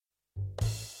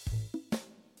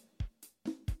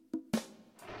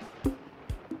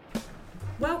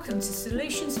Welcome to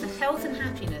Solutions for Health and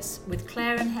Happiness with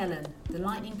Claire and Helen, the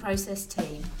Lightning Process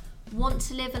team. Want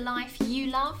to live a life you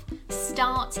love?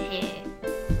 Start here.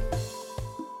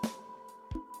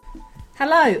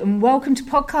 Hello and welcome to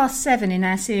podcast 7 in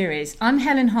our series. I'm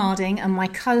Helen Harding and my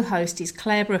co-host is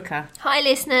Claire Brooker. Hi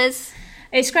listeners.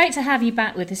 It's great to have you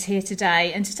back with us here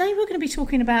today, and today we're going to be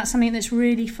talking about something that's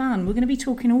really fun. We're going to be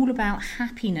talking all about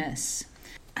happiness.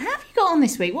 How have you got on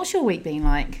this week? What's your week been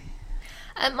like?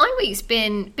 My week's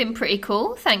been pretty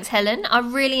cool, thanks Helen. I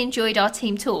really enjoyed our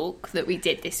team talk that we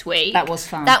did this week. That was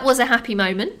fun. That was a happy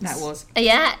moment. That was.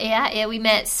 Yeah. We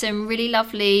met some really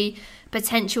lovely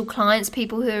potential clients,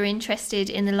 people who are interested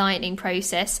in the Lightning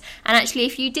process. And actually,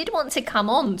 if you did want to come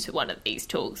on to one of these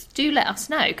talks, do let us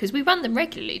know, because we run them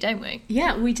regularly, don't we?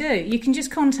 Yeah, we do. You can just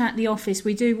contact the office.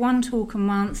 We do one talk a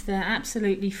month. They're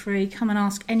absolutely free. Come and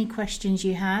ask any questions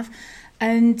you have.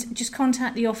 And just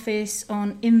contact the office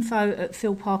on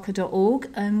info@philparker.org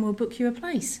and we'll book you a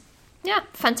place. Yeah,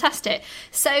 fantastic.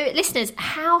 So, listeners,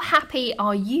 how happy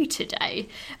are you today?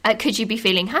 Could you be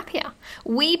feeling happier?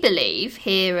 We believe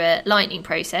here at Lightning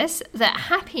Process that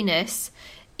happiness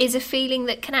is a feeling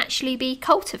that can actually be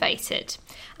cultivated.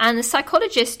 And the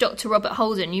psychologist Dr. Robert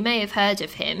Holden, you may have heard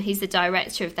of him, he's the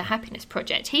director of the Happiness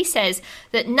Project. He says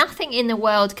that nothing in the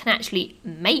world can actually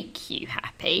make you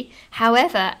happy.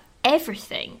 However,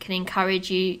 everything can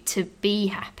encourage you to be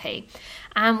happy.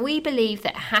 And we believe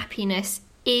that happiness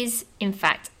is, in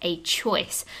fact, a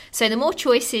choice. So the more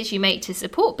choices you make to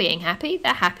support being happy,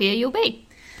 the happier you'll be.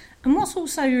 And what's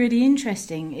also really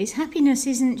interesting is happiness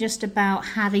isn't just about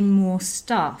having more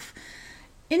stuff.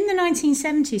 In the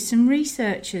 1970s, some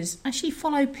researchers actually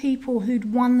followed people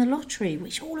who'd won the lottery,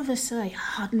 which all of us say,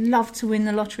 I'd love to win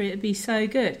the lottery, it'd be so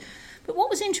good. But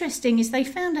what was interesting is they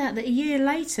found out that a year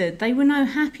later they were no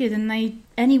happier than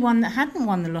anyone that hadn't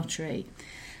won the lottery.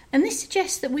 And this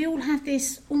suggests that we all have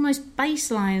this almost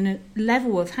baseline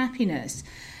level of happiness.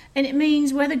 And it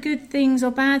means whether good things or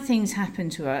bad things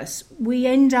happen to us, we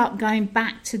end up going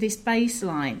back to this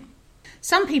baseline.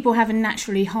 Some people have a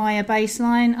naturally higher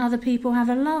baseline, other people have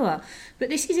a lower. But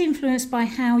this is influenced by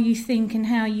how you think and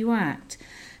how you act.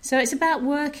 So it's about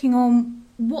working on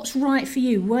what's right for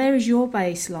you, where is your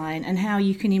baseline and how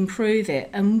you can improve it,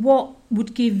 and what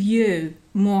would give you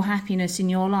more happiness in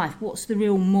your life. What's the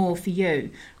real more for you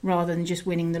rather than just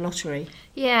winning the lottery?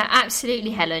 Yeah,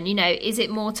 absolutely, Helen. You know, is it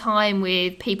more time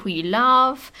with people you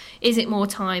love? Is it more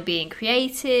time being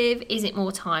creative? Is it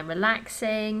more time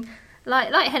relaxing?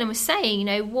 Like Helen was saying, you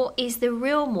know, what is the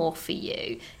real more for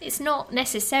you? It's not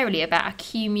necessarily about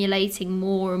accumulating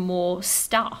more and more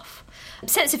stuff.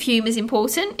 Sense of humour is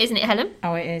important, isn't it, Helen?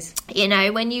 Oh, it is. You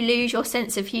know, when you lose your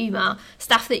sense of humour,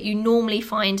 stuff that you normally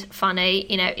find funny,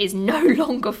 you know, is no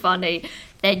longer funny,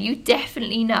 then you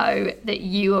definitely know that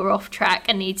you are off track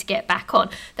and need to get back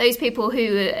on. Those people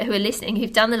who are listening,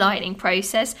 who've done the Lightning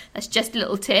process, that's just a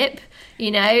little tip. You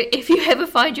know, if you ever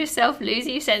find yourself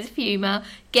losing your sense of humour,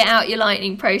 get out your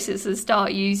Lightning process and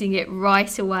start using it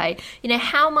right away. You know,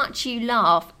 how much you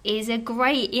laugh is a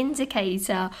great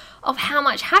indicator of how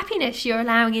much happiness you're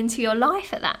allowing into your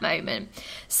life at that moment.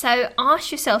 So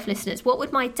ask yourself, listeners, what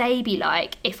would my day be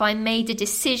like if I made a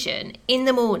decision in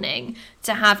the morning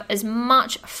to have as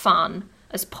much fun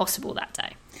as possible that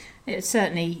day? It would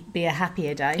certainly be a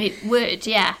happier day. It would,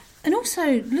 yeah. And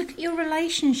also, look at your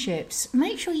relationships.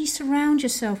 Make sure you surround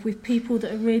yourself with people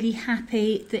that are really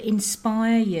happy, that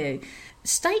inspire you.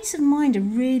 States of mind are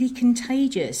really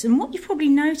contagious. And what you've probably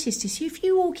noticed is if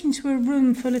you walk into a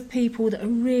room full of people that are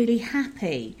really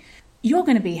happy, you're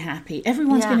going to be happy.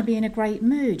 Everyone's going to be in a great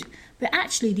mood. But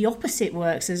actually, the opposite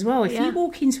works as well. If you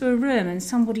walk into a room and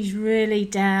somebody's really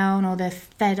down or they're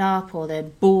fed up or they're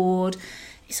bored,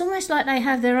 it's almost like they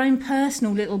have their own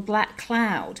personal little black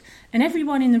cloud, and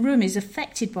everyone in the room is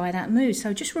affected by that mood.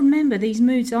 So just remember, these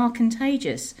moods are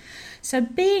contagious. So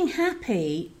being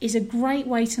happy is a great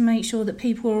way to make sure that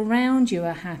people around you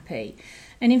are happy.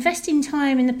 And investing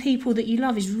time in the people that you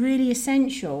love is really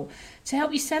essential to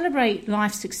help you celebrate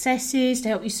life's successes, to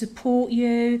help you support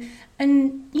you,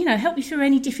 and, you know, help you through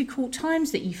any difficult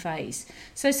times that you face.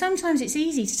 So sometimes it's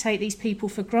easy to take these people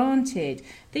for granted.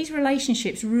 These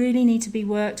relationships really need to be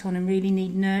worked on and really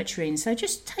need nurturing. So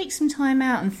just take some time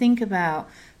out and think about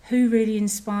who really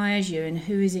inspires you and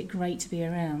who is it great to be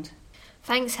around.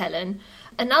 Thanks, Helen.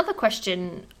 Another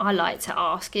question I like to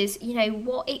ask is, you know,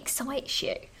 what excites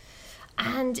you?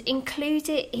 and include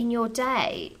it in your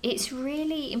day. It's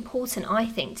really important, I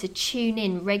think, to tune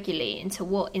in regularly into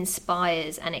what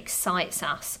inspires and excites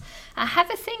us.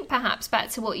 Have a think perhaps back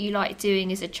to what you like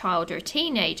doing as a child or a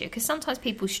teenager, because sometimes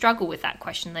people struggle with that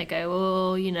question. They go,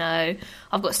 oh,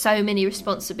 I've got so many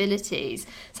responsibilities.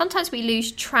 Sometimes we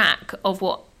lose track of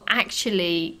what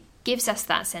actually gives us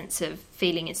that sense of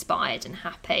feeling inspired and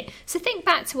happy. So think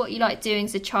back to what you liked doing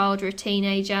as a child or a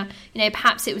teenager.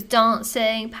 Perhaps it was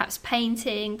dancing, perhaps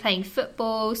painting, playing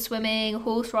football, swimming,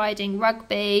 horse riding,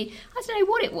 rugby. I don't know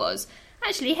what it was.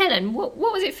 Actually, Helen, what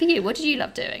was it for you? What did you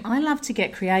love doing? I love to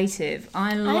get creative.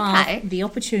 I love the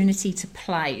opportunity to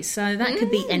play. So that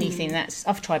could be anything.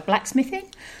 I've tried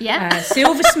blacksmithing,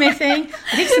 silversmithing.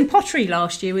 I did some pottery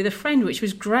last year with a friend, which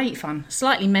was great fun.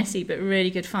 Slightly messy, but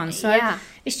really good fun. So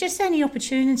it's just any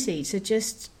opportunity to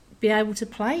just be able to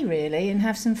play, really, and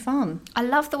have some fun. I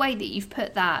love the way that you've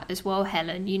put that as well,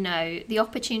 Helen. The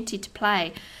opportunity to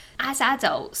play. As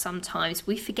adults, sometimes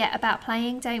we forget about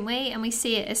playing, don't we? And we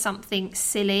see it as something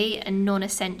silly and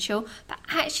non-essential. But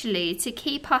actually, to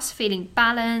keep us feeling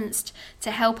balanced,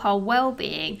 to help our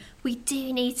well-being, we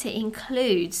do need to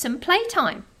include some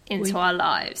playtime into our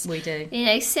lives. We do.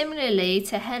 Similarly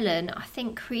to Helen, I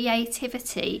think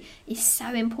creativity is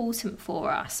so important for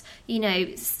us.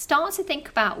 Start to think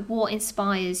about what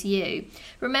inspires you.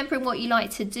 Remembering what you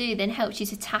like to do then helps you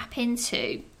to tap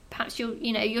into perhaps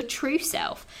your true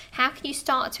self. How can you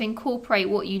start to incorporate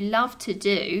what you love to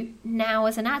do now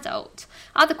as an adult?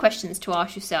 Other questions to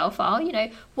ask yourself are,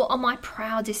 what are my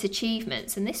proudest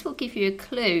achievements? And this will give you a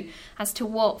clue as to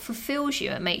what fulfills you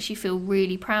and makes you feel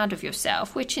really proud of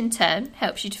yourself, which in turn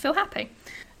helps you to feel happy.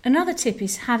 Another tip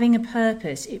is having a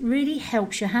purpose. It really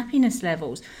helps your happiness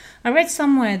levels. I read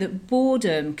somewhere that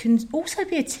boredom can also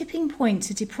be a tipping point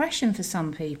to depression for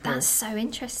some people. That's so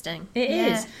interesting. It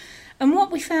is. And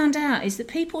what we found out is that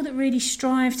people that really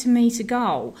strive to meet a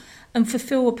goal and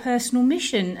fulfill a personal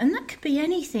mission, and that could be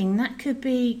anything. That could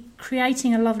be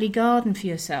creating a lovely garden for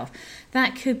yourself.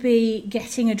 That could be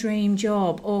getting a dream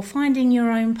job or finding your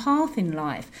own path in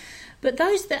life. But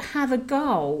those that have a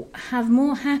goal have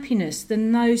more happiness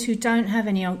than those who don't have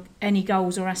any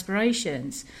goals or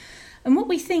aspirations. And what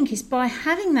we think is by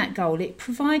having that goal, it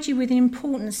provides you with an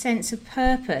important sense of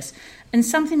purpose and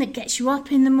something that gets you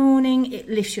up in the morning, it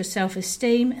lifts your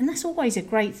self-esteem, and that's always a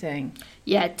great thing.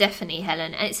 Yeah, definitely,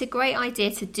 Helen. And it's a great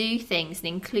idea to do things and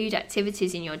include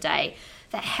activities in your day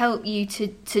that help you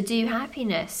to do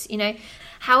happiness,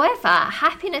 However,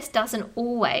 happiness doesn't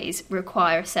always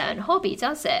require a certain hobby,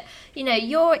 does it?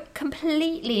 You're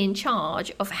completely in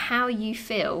charge of how you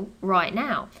feel right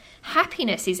now.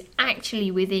 Happiness is actually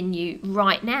within you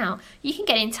right now. You can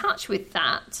get in touch with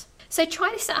that. So try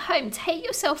this at home. Take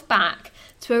yourself back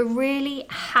to a really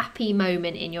happy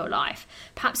moment in your life.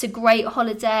 Perhaps a great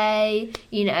holiday,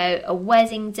 a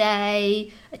wedding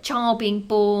day, a child being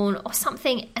born, or some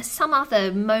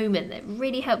other moment that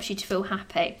really helps you to feel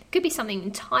happy. It could be something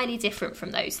entirely different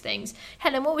from those things.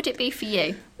 Helen, what would it be for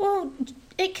you? Well,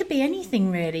 it could be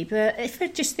anything really, but if I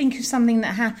just think of something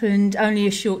that happened only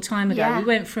a short time ago, we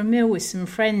went for a meal with some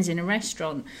friends in a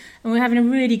restaurant and we were having a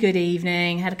really good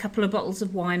evening, had a couple of bottles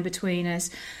of wine between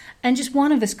us, and just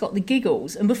one of us got the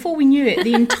giggles, and before we knew it,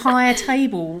 the entire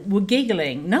table were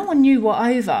giggling. No one knew what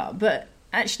over, but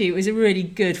actually it was a really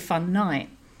good, fun night.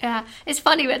 Yeah, it's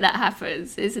funny when that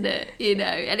happens, isn't it?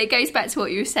 And it goes back to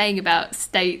what you were saying about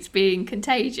states being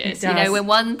contagious. When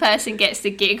one person gets the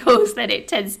giggles, then it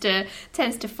tends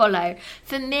to follow.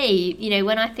 For me,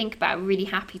 when I think about a really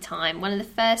happy time, one of the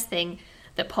first thing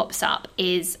that pops up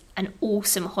is an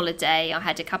awesome holiday I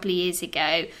had a couple of years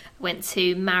ago. Went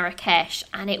to Marrakesh,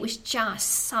 and it was just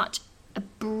such a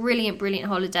brilliant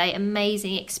holiday,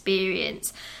 amazing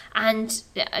experience. And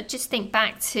I just think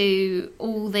back to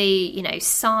all the,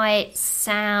 sights,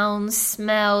 sounds,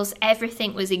 smells,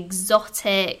 everything was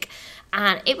exotic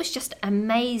and it was just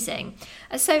amazing.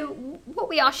 So what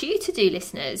we ask you to do,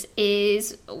 listeners,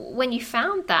 is when you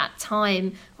found that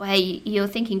time where you're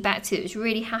thinking back to it was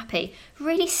really happy,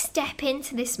 really step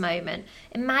into this moment,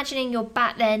 imagining you're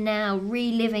back there now,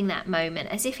 reliving that moment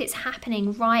as if it's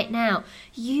happening right now.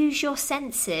 Use your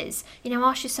senses,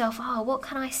 ask yourself, what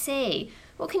can I see?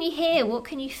 What can you hear? What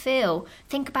can you feel?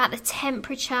 Think about the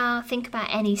temperature, think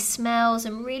about any smells,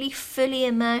 and really fully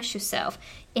immerse yourself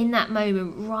in that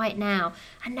moment right now.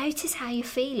 And notice how you're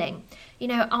feeling.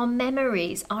 Our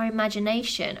memories, our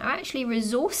imagination are actually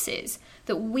resources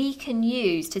that we can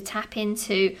use to tap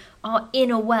into our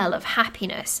inner well of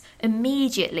happiness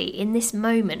immediately in this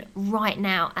moment right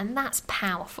now. And that's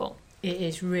powerful. It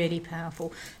is really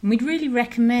powerful. And we'd really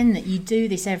recommend that you do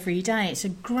this every day. It's a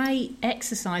great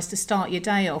exercise to start your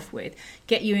day off with,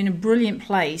 get you in a brilliant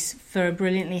place for a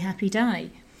brilliantly happy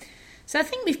day. So I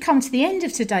think we've come to the end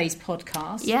of today's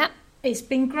podcast. Yeah. It's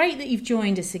been great that you've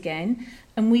joined us again,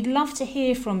 and we'd love to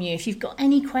hear from you. If you've got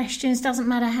any questions, doesn't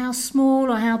matter how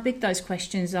small or how big those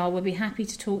questions are, we'll be happy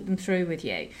to talk them through with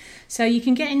you. So you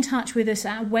can get in touch with us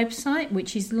at our website,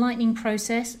 which is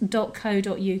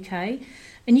lightningprocess.co.uk,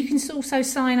 and you can also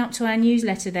sign up to our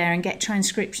newsletter there and get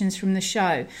transcriptions from the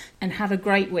show. And have a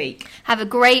great week. Have a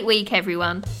great week,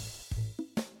 everyone.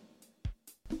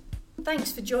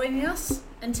 Thanks for joining us.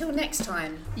 Until next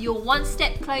time. You're one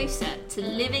step closer to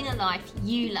living a life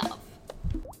you love.